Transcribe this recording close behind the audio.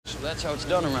So that's how it's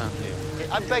done around here. Hey,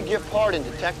 I beg your pardon,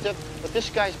 Detective, but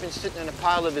this guy's been sitting in a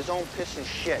pile of his own piss and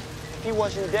shit. If he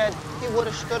wasn't dead, he would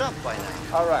have stood up by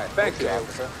now. All right. Thank you,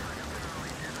 officer.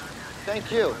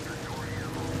 Thank you.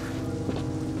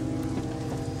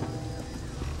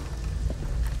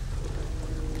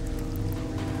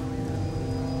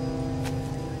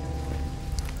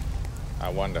 I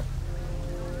wonder,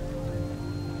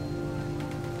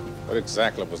 what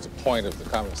exactly was the point of the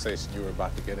conversation you were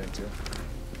about to get into?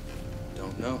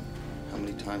 Don't know. How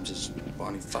many times has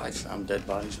Barney Fife found dead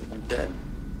bodies with them dead?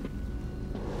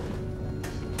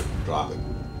 Drop it.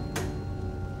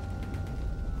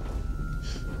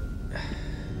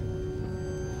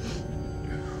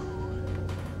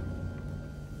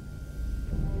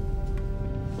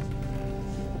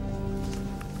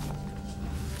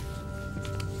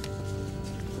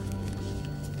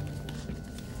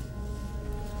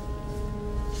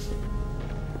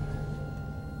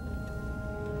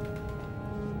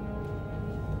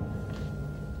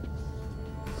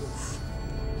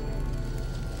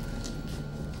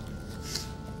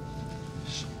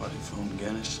 Somebody phoned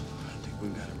Guinness. I think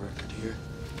we've got a record here.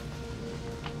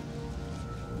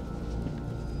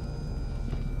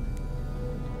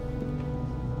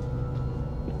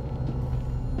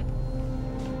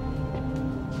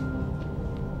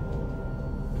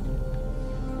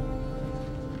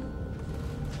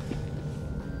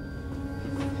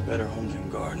 Better Homes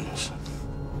and Gardens.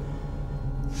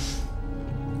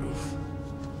 Oof.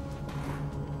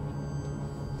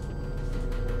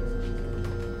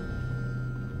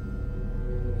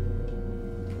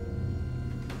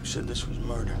 Who said this was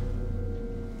murder?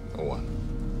 No one.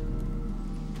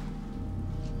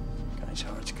 Guy's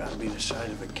heart's gotta be the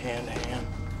size of a canned ham.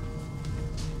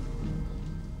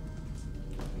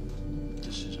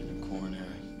 This isn't a coronary.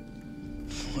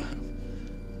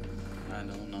 I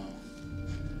don't know.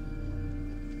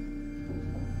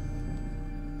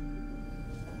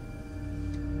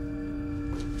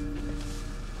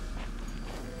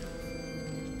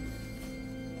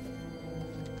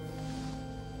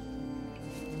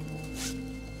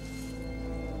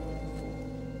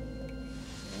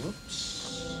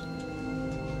 Whoops.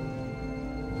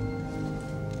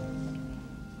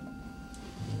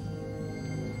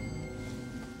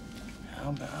 How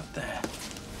about that?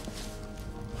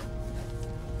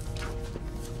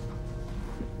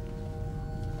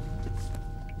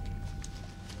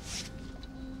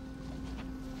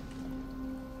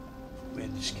 We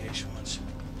had this case once.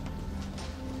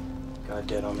 Guy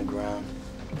dead on the ground.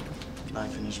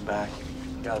 Knife in his back.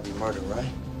 Gotta be murder, right?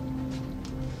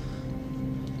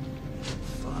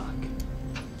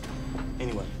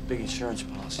 Anyway, big insurance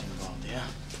policy involved, yeah?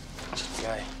 This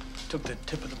guy took the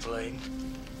tip of the blade,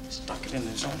 stuck it in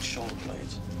his own shoulder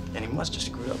blades, and he must have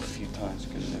screwed up a few times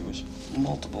because there was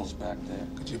multiples back there.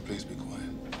 Could you please be quiet?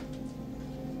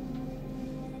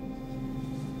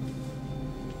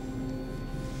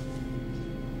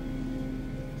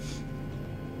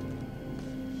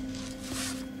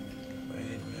 Wait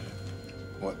a minute.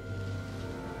 What?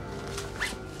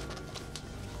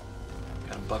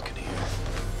 Got a bucket here.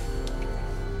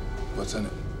 What's in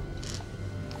it?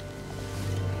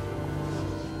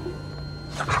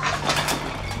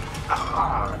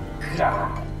 Oh,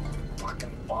 God.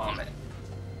 Fucking vomit.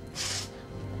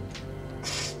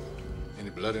 Any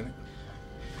blood in it?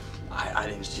 I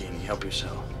didn't see any. Help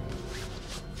yourself.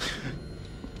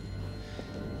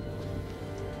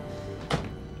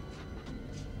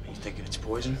 You thinking it's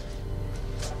poison?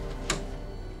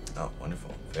 Oh,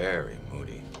 wonderful. Very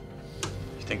moody.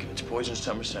 You thinking it's poison,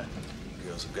 Somerset?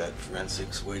 Girls have got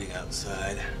forensics waiting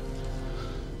outside.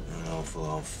 I don't know if we'll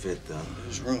all fit, though.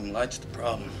 There's room. Light's the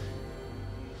problem.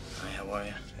 Hi, how are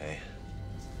you? Hey,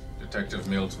 Detective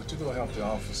Mills, would you go help the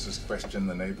officers question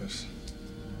the neighbors?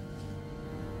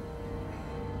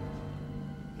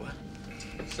 What?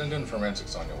 Send in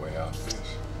forensics on your way out,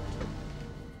 please.